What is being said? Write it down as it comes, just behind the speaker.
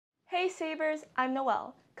Hey Sabers, I'm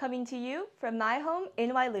Noelle, coming to you from my home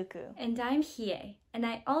in Wailuku. And I'm Hie, and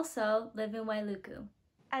I also live in Wailuku.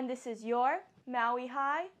 And this is your Maui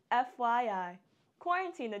High FYI,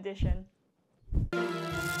 Quarantine Edition.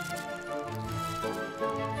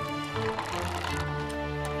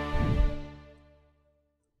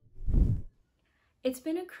 It's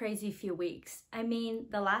been a crazy few weeks. I mean,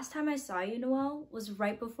 the last time I saw you, Noelle, was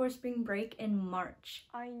right before spring break in March.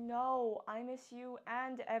 I know, I miss you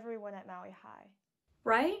and everyone at Maui High.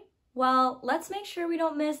 Right? Well, let's make sure we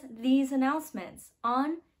don't miss these announcements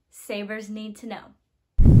on Sabers Need to Know.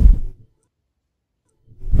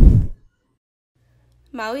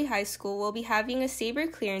 Maui High School will be having a Saber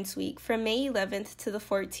Clearance Week from May 11th to the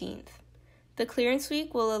 14th. The Clearance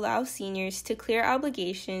Week will allow seniors to clear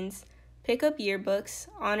obligations, pick up yearbooks,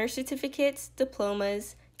 honor certificates,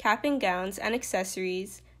 diplomas, cap and gowns and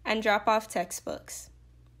accessories, and drop off textbooks.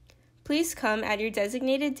 Please come at your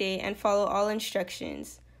designated day and follow all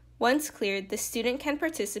instructions. Once cleared, the student can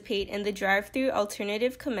participate in the drive-through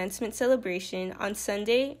alternative commencement celebration on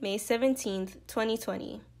Sunday, May 17th,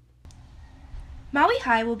 2020. Maui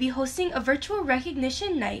High will be hosting a virtual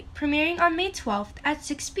recognition night premiering on May 12th at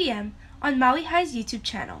 6 p.m. on Maui High's YouTube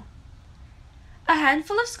channel. A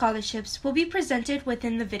handful of scholarships will be presented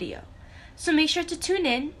within the video, so make sure to tune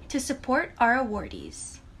in to support our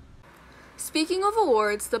awardees. Speaking of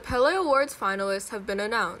awards, the Pele Awards finalists have been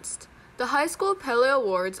announced. The High School Pele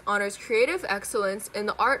Awards honors creative excellence in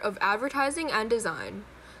the art of advertising and design.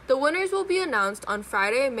 The winners will be announced on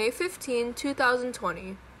Friday, May 15,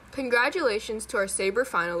 2020. Congratulations to our Saber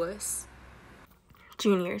finalists.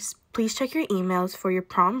 Juniors, please check your emails for your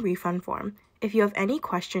prom refund form. If you have any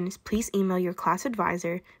questions, please email your class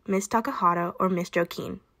advisor, Ms. Takahata or Ms.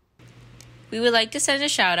 Joaquin. We would like to send a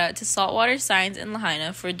shout out to Saltwater Signs in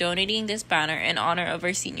Lahaina for donating this banner in honor of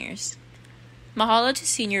our seniors. Mahalo to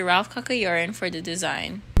senior Ralph Kakayoran for the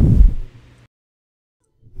design.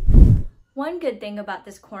 One good thing about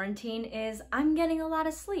this quarantine is I'm getting a lot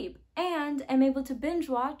of sleep and I'm able to binge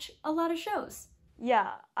watch a lot of shows.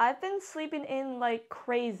 Yeah, I've been sleeping in like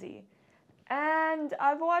crazy. And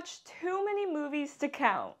I've watched too many movies to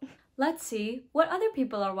count. Let's see what other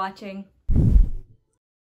people are watching.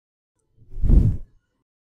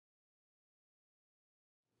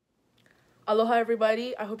 Aloha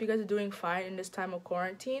everybody, I hope you guys are doing fine in this time of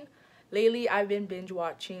quarantine. Lately, I've been binge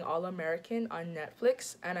watching All American on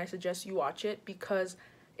Netflix, and I suggest you watch it because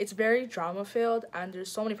it's very drama filled and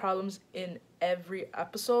there's so many problems in every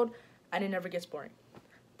episode and it never gets boring.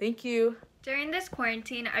 Thank you. During this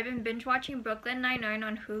quarantine, I've been binge watching Brooklyn Nine-Nine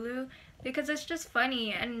on Hulu because it's just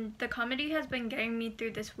funny and the comedy has been getting me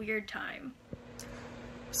through this weird time.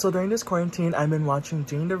 So during this quarantine, I've been watching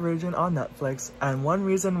Jane the Virgin on Netflix, and one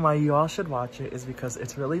reason why you all should watch it is because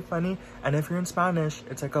it's really funny, and if you're in Spanish,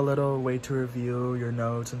 it's like a little way to review your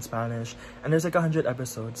notes in Spanish, and there's like 100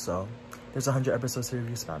 episodes, so there's 100 episodes to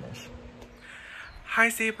review Spanish. Hi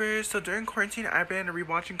Sabers, so during quarantine, I've been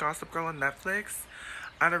rewatching Gossip Girl on Netflix.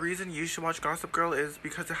 And the reason you should watch Gossip Girl is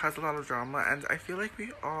because it has a lot of drama, and I feel like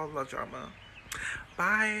we all love drama.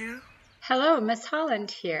 Bye! Hello, Miss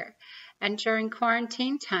Holland here. And during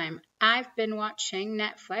quarantine time, I've been watching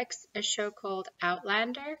Netflix, a show called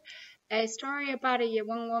Outlander, a story about a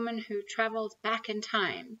young woman who traveled back in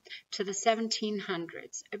time to the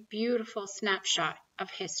 1700s, a beautiful snapshot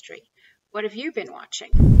of history. What have you been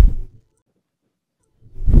watching?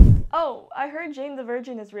 Oh, I heard Jane the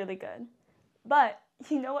Virgin is really good. But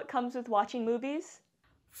you know what comes with watching movies?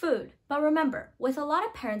 Food. But remember, with a lot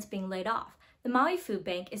of parents being laid off, the Maui Food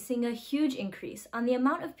Bank is seeing a huge increase on the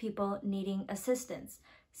amount of people needing assistance.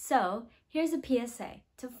 So, here's a PSA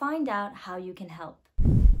to find out how you can help.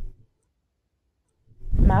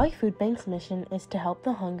 Maui Food Bank's mission is to help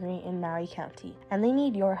the hungry in Maui County, and they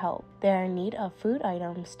need your help. They are in need of food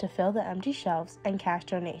items to fill the empty shelves and cash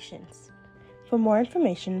donations. For more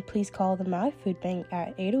information, please call the Maui Food Bank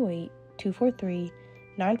at 808-243-9500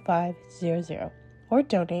 or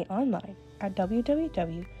donate online at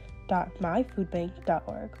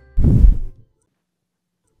www.mauifoodbank.org.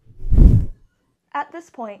 At this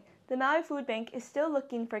point, the Maui Food Bank is still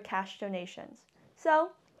looking for cash donations.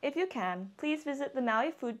 So, if you can, please visit the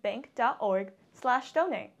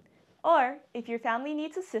mauifoodbank.org/donate. Or, if your family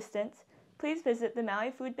needs assistance, please visit the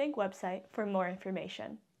Maui Food Bank website for more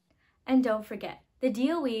information. And don't forget, the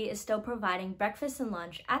DOE is still providing breakfast and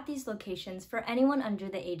lunch at these locations for anyone under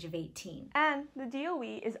the age of 18. And the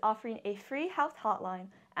DOE is offering a free health hotline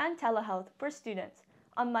and telehealth for students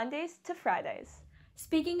on Mondays to Fridays.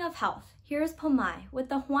 Speaking of health, here is Pomai with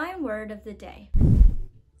the Hawaiian word of the day.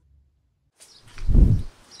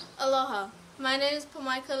 Aloha. My name is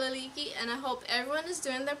Pomai Kaleleiki, and I hope everyone is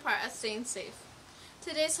doing their part at staying safe.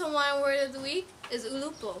 Today's Hawaiian word of the week is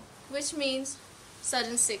ulupo, which means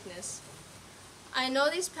sudden sickness. I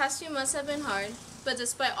know these past few months have been hard, but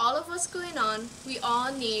despite all of what's going on, we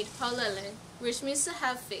all need paulele, which means to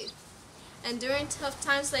have faith. And during tough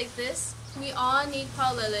times like this, we all need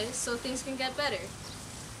paulele so things can get better.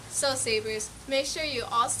 So Sabers, make sure you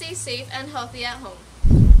all stay safe and healthy at home.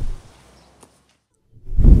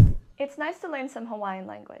 It's nice to learn some Hawaiian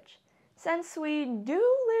language, since we do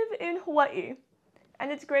live in Hawaii.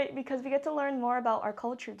 And it's great because we get to learn more about our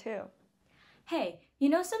culture too. Hey, you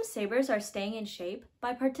know some Sabers are staying in shape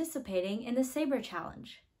by participating in the Saber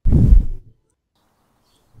Challenge.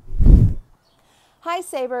 Hi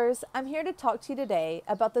Sabers, I'm here to talk to you today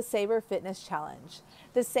about the Saber Fitness Challenge.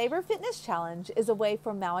 The Saber Fitness Challenge is a way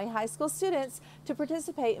for Maui High School students to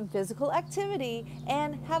participate in physical activity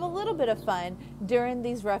and have a little bit of fun during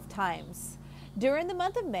these rough times. During the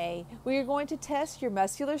month of May, we are going to test your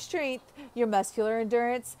muscular strength, your muscular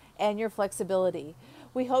endurance, and your flexibility.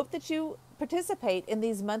 We hope that you participate in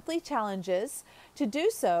these monthly challenges. To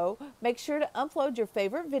do so, make sure to upload your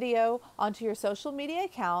favorite video onto your social media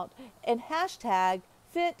account and hashtag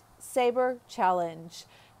FitSaberChallenge.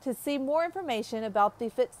 To see more information about the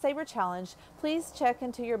Fit Saber Challenge, please check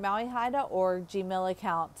into your MauiHigh.org Gmail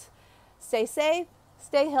account. Stay safe,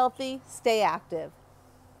 stay healthy, stay active.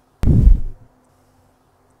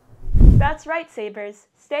 That's right, Sabers.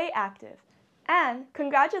 Stay active. And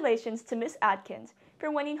congratulations to Miss Adkins for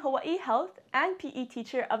winning Hawaii Health and PE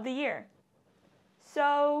Teacher of the Year.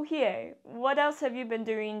 So, Hie, what else have you been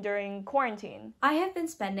doing during quarantine? I have been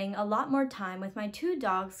spending a lot more time with my two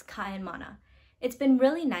dogs, Kai and Mana. It's been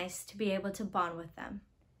really nice to be able to bond with them.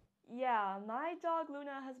 Yeah, my dog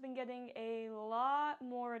Luna has been getting a lot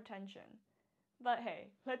more attention. But hey,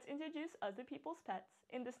 let's introduce other people's pets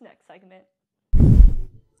in this next segment.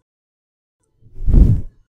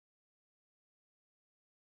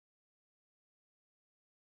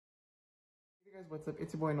 Hey guys, what's up?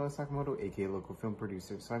 It's your boy Noah Sakamoto, aka local film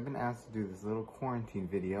producer. So I've been asked to do this little quarantine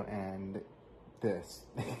video, and this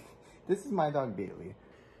this is my dog Bailey.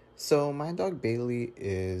 So my dog Bailey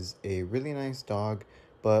is a really nice dog,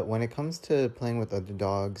 but when it comes to playing with other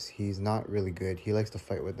dogs, he's not really good. He likes to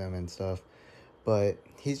fight with them and stuff, but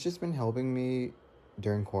he's just been helping me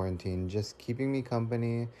during quarantine, just keeping me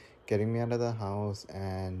company, getting me out of the house,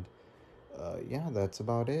 and yeah, that's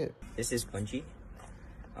about it. This is Punchy.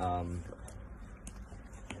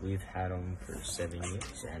 We've had him for 7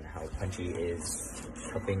 years, and how Punchy is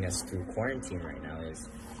helping us through quarantine right now is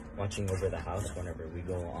watching over the house whenever we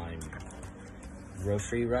go on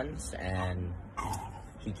grocery runs, and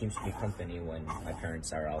he keeps me company when my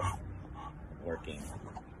parents are out working.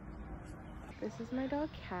 This is my dog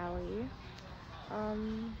Callie.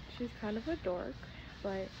 She's kind of a dork,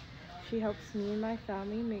 but she helps me and my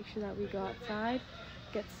family make sure that we go outside,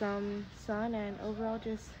 get some sun, and overall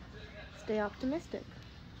just stay optimistic.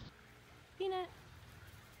 Peanut.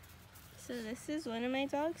 So this is one of my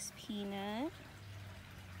dogs, Peanut.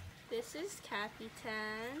 This is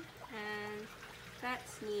Capitan, and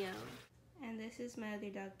that's Neo. And this is my other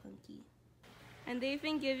dog, Punky. And they've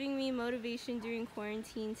been giving me motivation during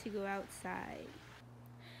quarantine to go outside.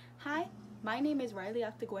 Hi, my name is Riley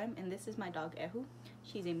Octaguem, and this is my dog Ehu.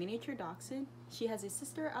 She's a miniature dachshund. She has a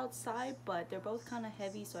sister outside, but they're both kind of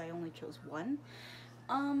heavy, so I only chose one.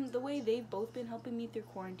 The way they've both been helping me through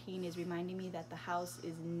quarantine is reminding me that the house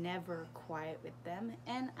is never quiet with them,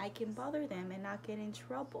 and I can bother them and not get in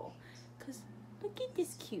trouble. Cause look at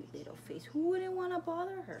this cute little face. Who wouldn't want to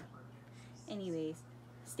bother her? Anyways,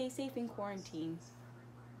 stay safe in quarantine.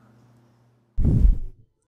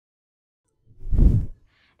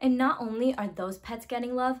 And not only are those pets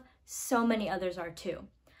getting love, so many others are too.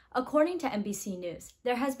 According to NBC News,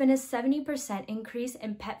 there has been a 70% increase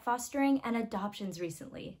in pet fostering and adoptions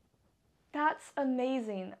recently. That's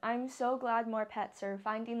amazing. I'm so glad more pets are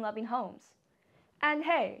finding loving homes. And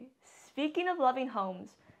hey, speaking of loving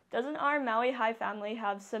homes, doesn't our Maui High family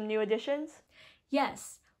have some new additions?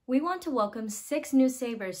 Yes, we want to welcome 6 new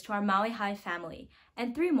Sabers to our Maui High family,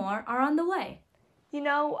 and 3 more are on the way. You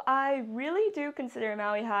know, I really do consider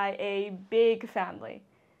Maui High a big family.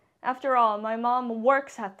 After all, my mom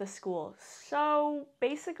works at the school, so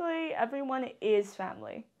basically everyone is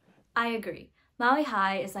family. I agree. Maui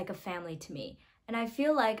High is like a family to me, and I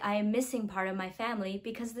feel like I am missing part of my family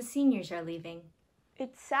because the seniors are leaving.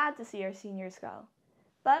 It's sad to see our seniors go,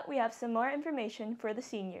 but we have some more information for the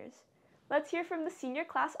seniors. Let's hear from the senior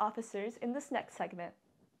class officers in this next segment.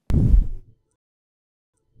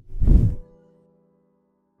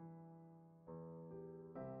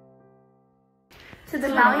 to the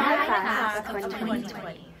Maui High Class of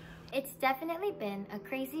 2020. It's definitely been a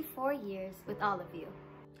crazy 4 years with all of you.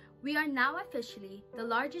 We are now officially the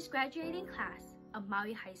largest graduating class of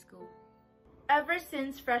Maui High School. Ever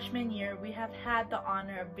since freshman year, we have had the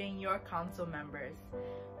honor of being your council members.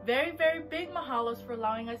 Very, very big mahalos for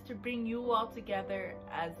allowing us to bring you all together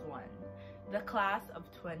as one, the class of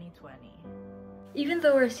 2020. Even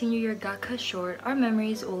though our senior year got cut short, our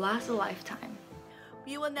memories will last a lifetime.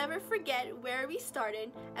 We will never forget where we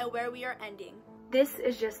started and where we are ending. This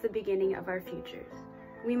is just the beginning of our futures.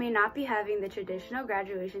 We may not be having the traditional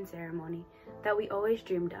graduation ceremony that we always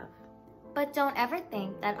dreamed of. But don't ever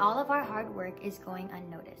think that all of our hard work is going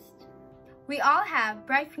unnoticed. We all have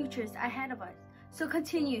bright futures ahead of us, so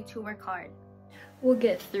continue to work hard. We'll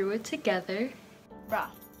get through it together. Bruh,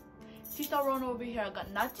 Tita Ron over here got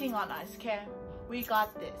nothing on us, okay? We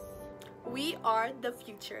got this. We are the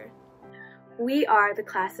future. We are the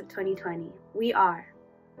class of 2020. We are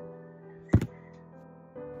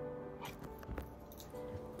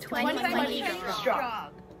 2020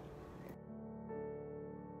 strong.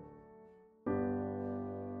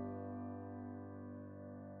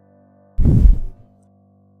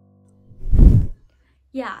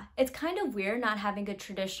 Yeah, it's kind of weird not having a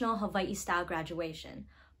traditional Hawaii-style graduation.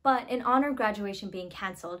 But in honor of graduation being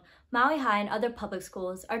canceled, Maui High and other public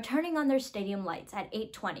schools are turning on their stadium lights at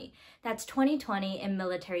 8:20. That's 2020 in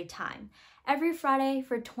military time. Every Friday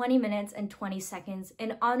for 20 minutes and 20 seconds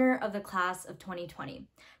in honor of the class of 2020.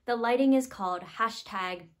 The lighting is called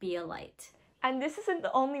 #BeALight. And this isn't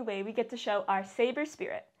the only way we get to show our Saber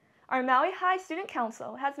spirit. Our Maui High Student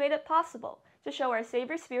Council has made it possible to show our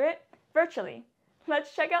Saber spirit virtually.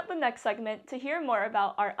 Let's check out the next segment to hear more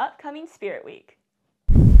about our upcoming Spirit Week.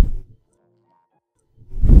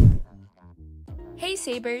 Hey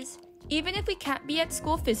Sabers! Even if we can't be at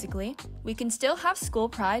school physically, we can still have school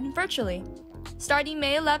pride virtually. Starting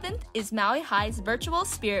May 11th is Maui High's Virtual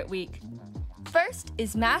Spirit Week. First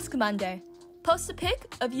is Mask Monday. Post a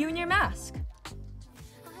pic of you in your mask.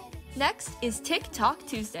 Next is TikTok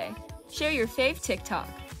Tuesday. Share your fave TikTok.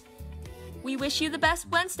 We wish you the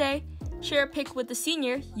best Wednesday. Share a pic with the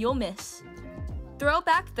senior you'll miss.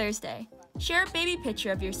 Throwback Thursday. Share a baby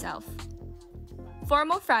picture of yourself.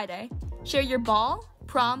 Formal Friday. Share your ball,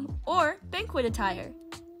 prom, or banquet attire.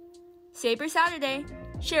 Saber Saturday.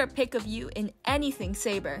 Share a pic of you in anything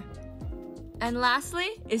Saber. And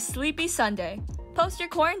lastly is Sleepy Sunday. Post your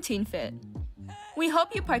quarantine fit. We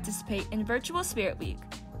hope you participate in Virtual Spirit Week.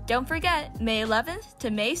 Don't forget, May 11th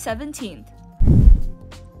to May 17th.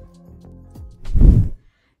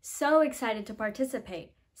 So excited to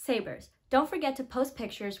participate. Sabers, don't forget to post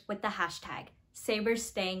pictures with the hashtag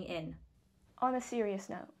 #SabersStayingIn. On a serious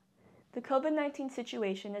note, the COVID-19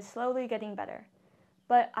 situation is slowly getting better,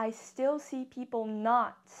 but I still see people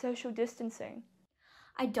not social distancing.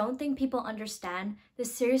 I don't think people understand the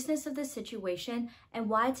seriousness of the situation and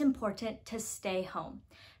why it's important to stay home.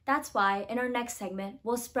 That's why in our next segment,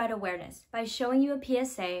 we'll spread awareness by showing you a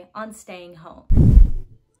PSA on staying home.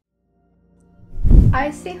 I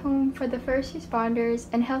stay home for the first responders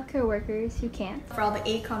and healthcare workers who can't. For all the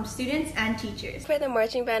ACOM students and teachers. For the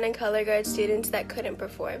marching band and color guard students that couldn't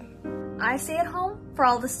perform. I stay at home for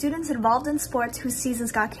all the students involved in sports whose seasons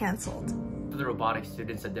got canceled. For the robotics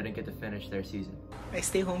students that didn't get to finish their season. I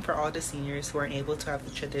stay home for all the seniors who weren't able to have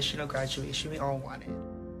the traditional graduation we all wanted.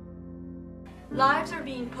 Lives are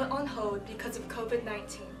being put on hold because of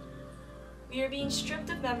COVID-19. We are being stripped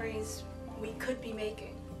of memories we could be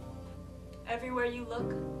making. Everywhere you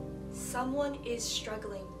look, someone is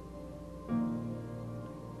struggling.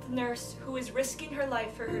 The nurse who is risking her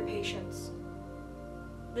life for her patients.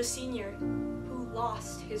 The senior who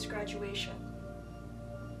lost his graduation.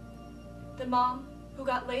 The mom who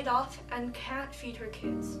got laid off and can't feed her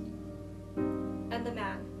kids. And the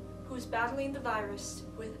man who's battling the virus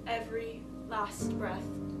with every last breath.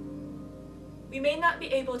 We may not be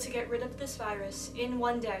able to get rid of this virus in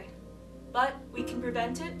one day, but we can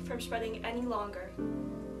prevent it from spreading any longer.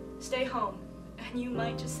 Stay home, and you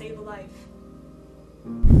might just save a life.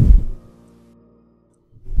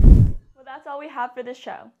 Well, that's all we have for this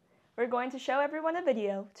show. We're going to show everyone a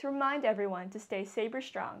video to remind everyone to stay Saber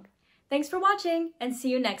strong. Thanks for watching, and see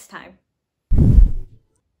you next time.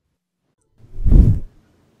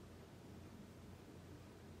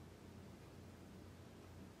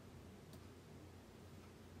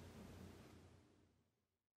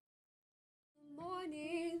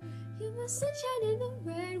 You're my sunshine in the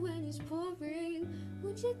rain when it's pouring.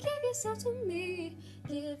 Won't you give yourself to me?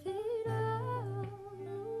 Give it all.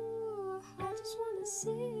 I just wanna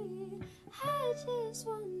see. I just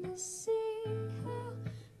wanna see how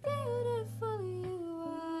beautiful you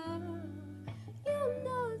are. You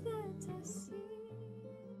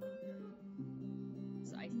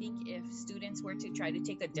think if students were to try to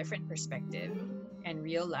take a different perspective and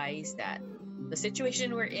realize that the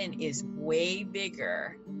situation we're in is way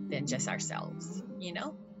bigger than just ourselves, you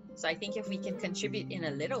know? So I think if we can contribute in a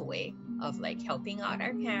little way of like helping out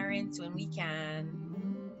our parents when we can,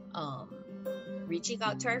 reaching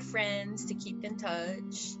out to our friends to keep in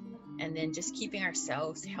touch, and then just keeping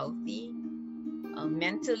ourselves healthy,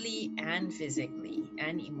 mentally and physically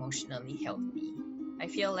and emotionally healthy. I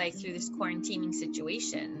feel like through this quarantining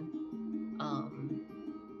situation,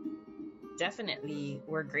 definitely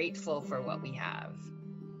we're grateful for what we have.